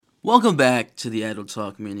Welcome back to the Adult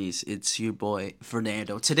Talk Minis. It's your boy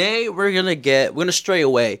Fernando. Today we're gonna stray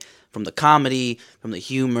away from the comedy, from the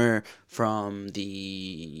humor, from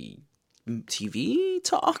the TV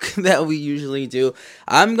talk that we usually do.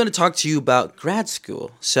 I'm gonna talk to you about grad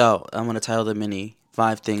school. So I'm gonna title the mini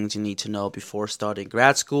 5 things you need to know before starting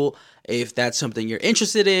grad school. If that's something you're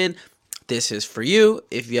interested in, this is for you.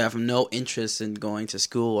 If you have no interest in going to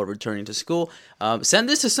school or returning to school, send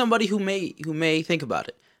this to somebody who may think about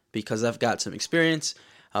it, because I've got some experience.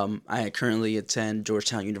 I currently attend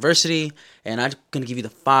Georgetown University, and I'm going to give you the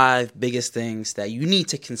 5 biggest things that you need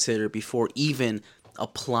to consider before even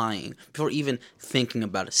applying, before even thinking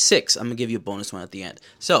about it. 6, I'm going to give you a bonus one at the end.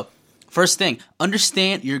 So, first thing,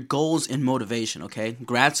 understand your goals and motivation, okay?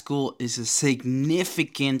 Grad school is a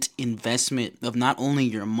significant investment of not only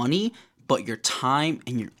your money, but your time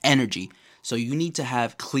and your energy. So you need to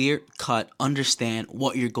have clear-cut, understand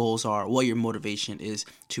what your goals are, what your motivation is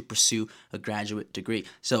to pursue a graduate degree.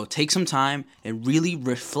 So take some time and really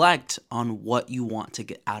reflect on what you want to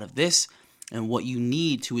get out of this and what you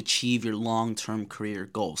need to achieve your long-term career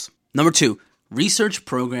goals. Number 2, research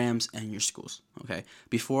programs and your schools, okay?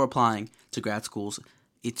 Before applying to grad schools,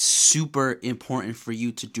 it's super important for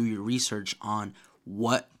you to do your research on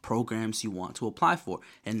what programs you want to apply for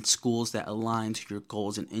and schools that align to your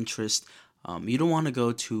goals and interests. You don't want to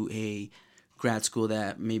go to a grad school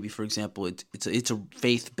that maybe, for example, it's a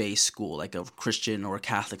faith-based school, like a Christian or a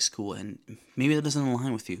Catholic school, and maybe that doesn't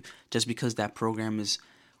align with you. Just because that program is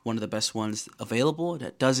one of the best ones available,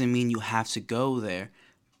 that doesn't mean you have to go there,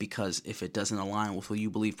 because if it doesn't align with what you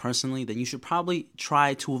believe personally, then you should probably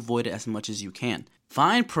try to avoid it as much as you can.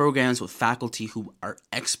 Find programs with faculty who are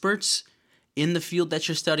experts in the field that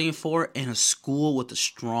you're studying for, and a school with a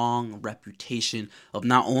strong reputation of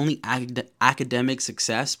not only academic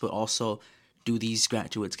success, but also, do these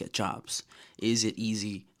graduates get jobs? Is it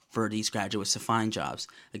easy for these graduates to find jobs?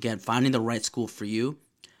 Again, finding the right school for you.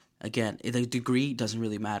 Again, the degree doesn't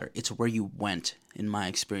really matter. It's where you went. In my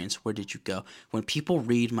experience, where did you go? When people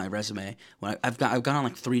read my resume, when I've gone on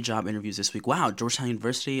like 3 job interviews this week. Wow, Georgetown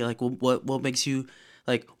University. Like, what makes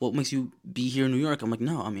you be here in New York? I'm like,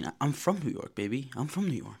 no. I mean, I'm from New York, baby. I'm from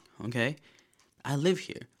New York. Okay, I live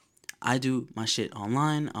here. I do my shit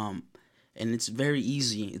online. And it's very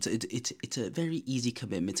easy. It's a very easy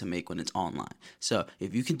commitment to make when it's online. So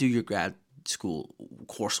if you can do your grad school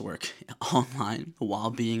coursework online while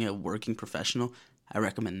being a working professional, I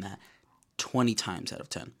recommend that 20 times out of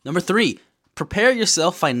 10. Number 3, prepare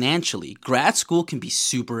yourself financially. Grad school can be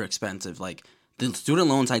super expensive. Like, the student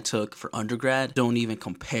loans I took for undergrad don't even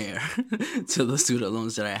compare to the student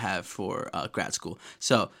loans that I have for grad school.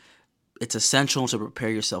 So it's essential to prepare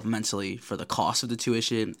yourself mentally for the cost of the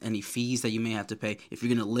tuition, any fees that you may have to pay. If you're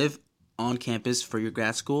going to live on campus for your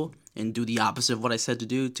grad school and do the opposite of what I said to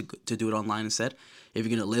do, to do it online instead. If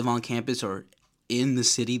you're going to live on campus or in the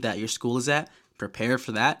city that your school is at, prepare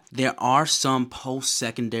for that. There are some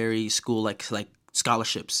post-secondary school like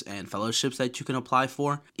scholarships and fellowships that you can apply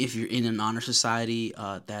for. If you're in an honor society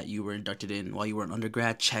that you were inducted in while you were an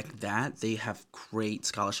undergrad, check that. They have great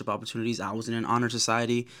scholarship opportunities. I was in an honor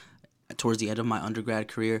society towards the end of my undergrad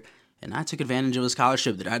career, and I took advantage of a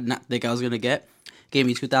scholarship that I did not think I was going to get. Gave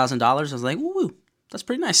me $2,000. I was like, woo, that's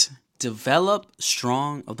pretty nice.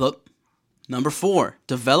 Number 4,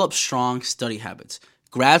 develop strong study habits.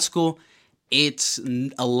 Grad school, it's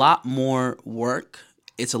a lot more work.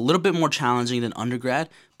 It's a little bit more challenging than undergrad,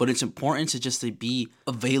 but it's important to just to be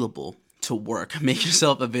available to work. Make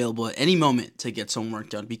yourself available at any moment to get some work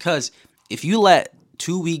done, because if you let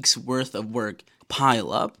 2 weeks worth of work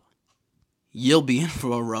pile up, you'll be in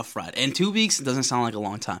for a rough ride. And 2 weeks doesn't sound like a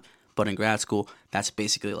long time, but in grad school, that's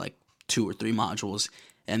basically like 2 or 3 modules,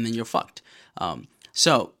 and then you're fucked.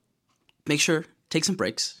 So make sure, take some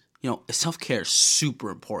breaks. Self-care is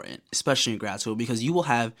super important, especially in grad school, because you will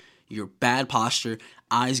have your bad posture,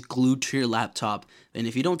 eyes glued to your laptop, and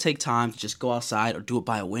if you don't take time to just go outside or do it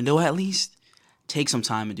by a window at least, take some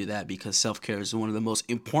time and do that, because self-care is one of the most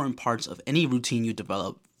important parts of any routine you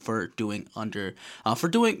develop for doing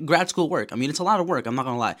grad school work. I mean, it's a lot of work. I'm not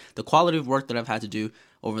gonna lie. The quality of work that I've had to do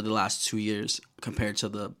over the last 2 years compared to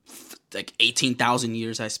the 18,000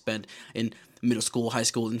 years I spent in middle school, high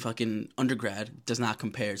school, and fucking undergrad does not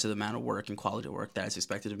compare to the amount of work and quality of work that is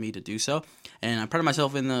expected of me to do so. And I'm proud of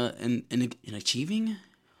myself in achieving.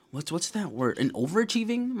 What's that word? In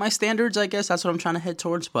overachieving my standards, I guess. That's what I'm trying to head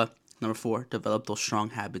towards. But number 4, develop those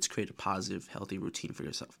strong habits, create a positive, healthy routine for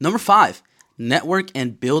yourself. Number 5, network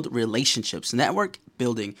and build relationships. Network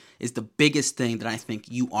building is the biggest thing that I think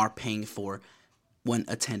you are paying for when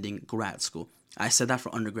attending grad school. I said that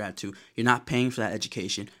for undergrad too. You're not paying for that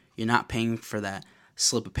education. You're not paying for that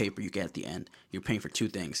slip of paper you get at the end. You're paying for two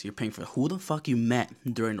things. You're paying for who the fuck you met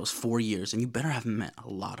during those 4 years, and you better have met a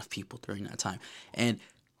lot of people during that time. And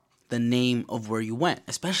the name of where you went,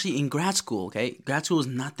 especially in grad school, okay? Grad school is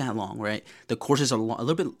not that long, right? The courses are a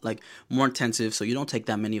little bit like more intensive, so you don't take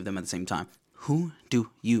that many of them at the same time. Who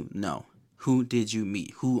do you know? Who did you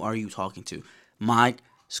meet? Who are you talking to? My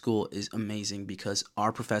school is amazing because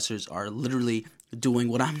our professors are literally doing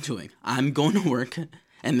what I'm doing. I'm going to work and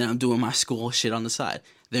then I'm doing my school shit on the side.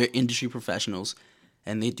 They're industry professionals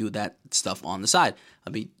and they do that stuff on the side.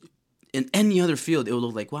 I mean, in any other field, it would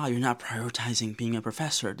look like, wow, you're not prioritizing being a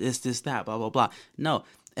professor, this, that, blah, blah, blah. No,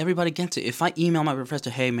 everybody gets it. If I email my professor,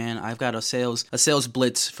 hey, man, I've got a sales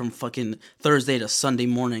blitz from fucking Thursday to Sunday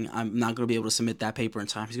morning, I'm not going to be able to submit that paper in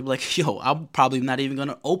time. He's going to be like, yo, I'm probably not even going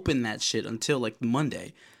to open that shit until like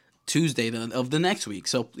Monday, Tuesday of the next week.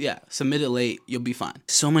 So, yeah, submit it late, you'll be fine.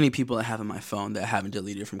 So many people I have on my phone that I haven't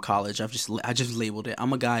deleted from college, I just labeled it.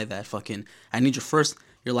 I'm a guy that fucking, I need your first,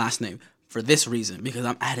 your last name. For this reason, because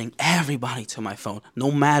I'm adding everybody to my phone,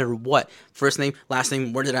 no matter what. First name, last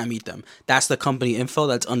name, where did I meet them? That's the company info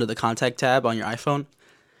that's under the contact tab on your iPhone.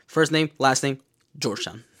 First name, last name,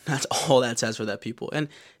 Georgetown. That's all that says for that people. And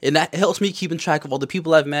that helps me keeping track of all the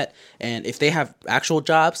people I've met. And if they have actual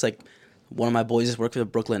jobs, like one of my boys is working for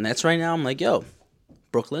the Brooklyn Nets right now, I'm like, yo,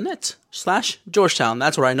 Brooklyn Nets / Georgetown.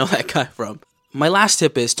 That's where I know that guy from. My last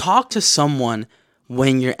tip is talk to someone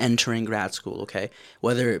when you're entering grad school, okay?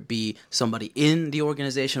 Whether it be somebody in the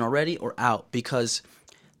organization already or out, because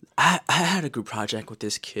I had a group project with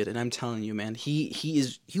this kid, and I'm telling you, man, he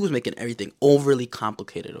was making everything overly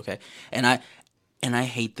complicated, okay? And I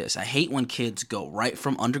hate this. I hate when kids go right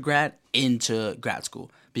from undergrad into grad school,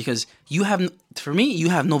 because you have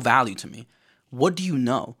no value to me. What do you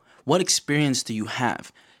know? What experience do you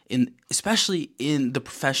have? Especially in the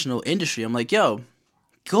professional industry, I'm like, yo,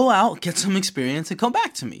 go out, get some experience, and come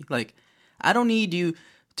back to me. Like, I don't need you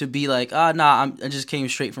to be like, I just came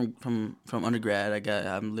straight from undergrad.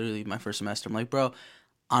 I'm literally my first semester. I'm like, bro,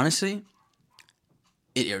 honestly,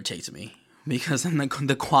 it irritates me because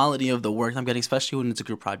the quality of the work I'm getting, especially when it's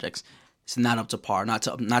group projects, it's not up to par, not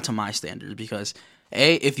to my standards. Because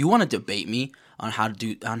if you want to debate me on how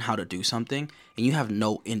to do something and you have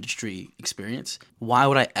no industry experience, why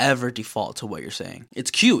would I ever default to what you're saying?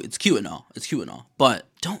 It's cute and all, but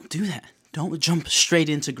don't do that. Don't jump straight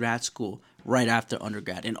into grad school right after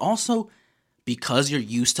undergrad. And also, because you're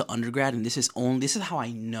used to undergrad, and this is how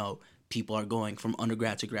I know people are going from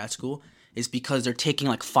undergrad to grad school, is because they're taking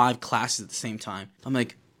like 5 classes at the same time. I'm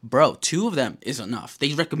like, bro, 2 of them is enough.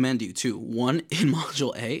 They recommend you 2, 1 in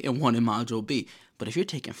module A and 1 in module B. But if you're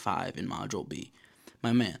taking 5 in module B,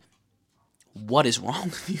 my man, what is wrong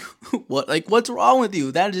with you? What's wrong with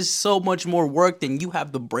you? That is so much more work than you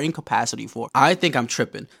have the brain capacity for. I think I'm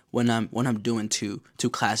tripping when I'm doing two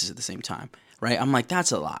classes at the same time, right? I'm like,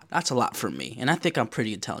 that's a lot. That's a lot for me. And I think I'm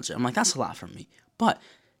pretty intelligent. I'm like, that's a lot for me. But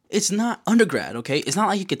it's not undergrad, okay? It's not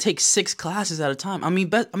like you could take 6 classes at a time. I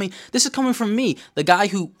mean, this is coming from me, the guy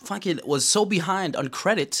who fucking was so behind on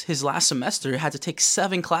credits his last semester, had to take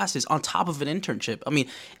 7 classes on top of an internship. I mean,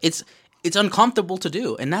 it's uncomfortable to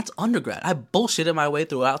do, and that's undergrad. I bullshitted my way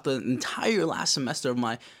throughout the entire last semester of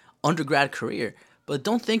my undergrad career, but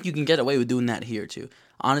don't think you can get away with doing that here too.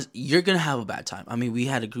 You're gonna have a bad time. I mean, we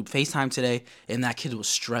had a group FaceTime today, and that kid was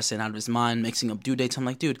stressing out of his mind, mixing up due dates. I'm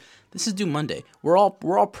like, dude, this is due Monday. We're all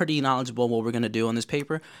pretty knowledgeable on what we're gonna do on this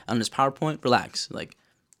paper, on this PowerPoint. Relax. Like,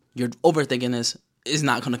 you're overthinking this. It's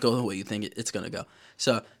not gonna go the way you think it's gonna go.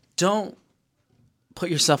 So don't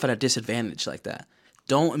put yourself at a disadvantage like that.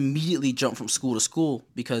 Don't immediately jump from school to school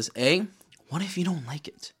because what if you don't like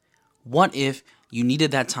it? What if you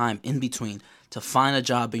needed that time in between to find a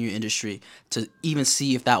job in your industry, to even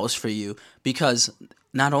see if that was for you? Because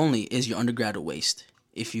not only is your undergrad a waste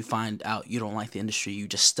if you find out you don't like the industry you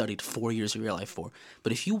just studied 4 years of your life for,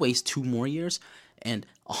 but if you waste 2 more years and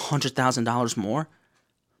 $100,000 more,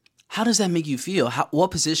 how does that make you feel?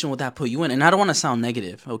 What position would that put you in? And I don't want to sound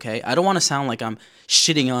negative, okay? I don't want to sound like I'm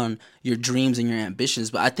shitting on your dreams and your ambitions,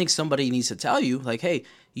 but I think somebody needs to tell you, like, hey,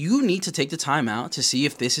 you need to take the time out to see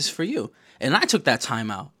if this is for you. And I took that time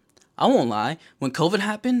out. I won't lie. When COVID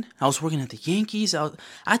happened, I was working at the Yankees.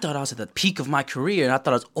 I thought I was at the peak of my career, and I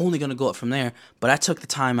thought I was only going to go up from there. But I took the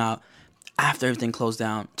time out after everything closed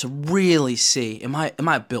down to really see, am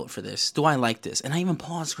I built for this? Do I like this? And I even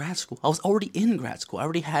paused grad school. I was already in grad school. I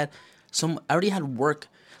already had work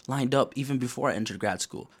lined up even before I entered grad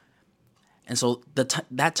school. And so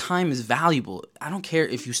that time is valuable. I don't care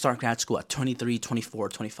if you start grad school at 23, 24,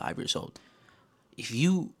 25 years old. If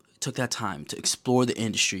you took that time to explore the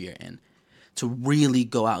industry you're in, to really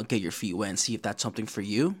go out and get your feet wet and see if that's something for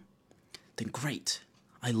you, then great.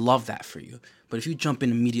 I love that for you. But if you jump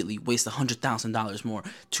in immediately, waste $100,000 more,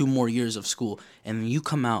 2 more years of school, and then you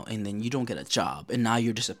come out and then you don't get a job, and now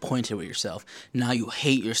you're disappointed with yourself. Now you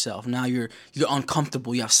hate yourself. Now you're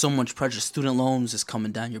uncomfortable. You have so much pressure. Student loans is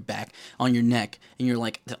coming down your back, on your neck, and you're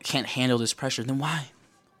like, I can't handle this pressure. Then why?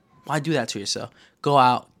 Why do that to yourself? Go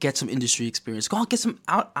out, get some industry experience. Go out, get some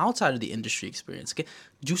outside of the industry experience.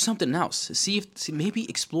 Do something else. Maybe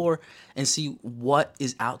explore and see what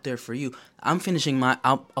is out there for you. I'm finishing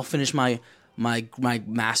I'll finish my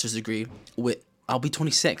master's degree I'll be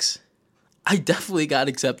 26. I definitely got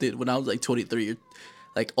accepted when I was like 23 or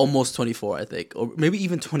like almost 24, I think, or maybe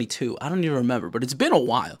even 22. I don't even remember, but it's been a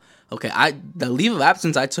while. Okay, the leave of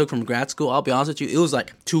absence I took from grad school, I'll be honest with you, it was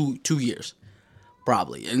like two years.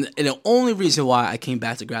 Probably. And the only reason why I came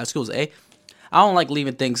back to grad school is I don't like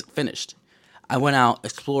leaving things finished. I went out,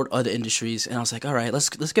 explored other industries, and I was like, all right, let's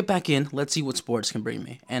get back in. Let's see what sports can bring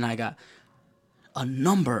me. And I got a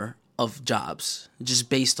number of jobs just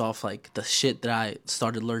based off like the shit that I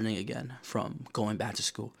started learning again from going back to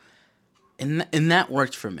school. And that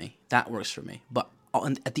worked for me. That works for me. But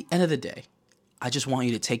at the end of the day, I just want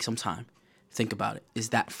you to take some time. Think about it. Is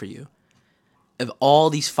that for you? Of all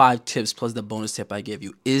these 5 tips plus the bonus tip I gave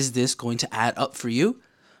you, is this going to add up for you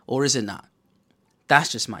or is it not?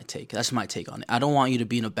 That's just my take. That's my take on it. I don't want you to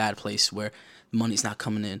be in a bad place where money's not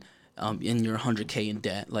coming in and you're $100K in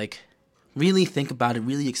debt. Like, really think about it.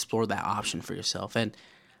 Really explore that option for yourself. And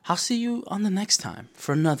I'll see you on the next time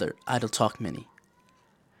for another Idle Talk Mini.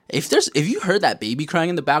 If you heard that baby crying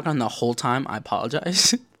in the background the whole time, I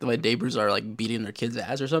apologize. My neighbors are like beating their kids'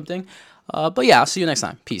 ass or something. But yeah, I'll see you next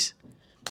time. Peace.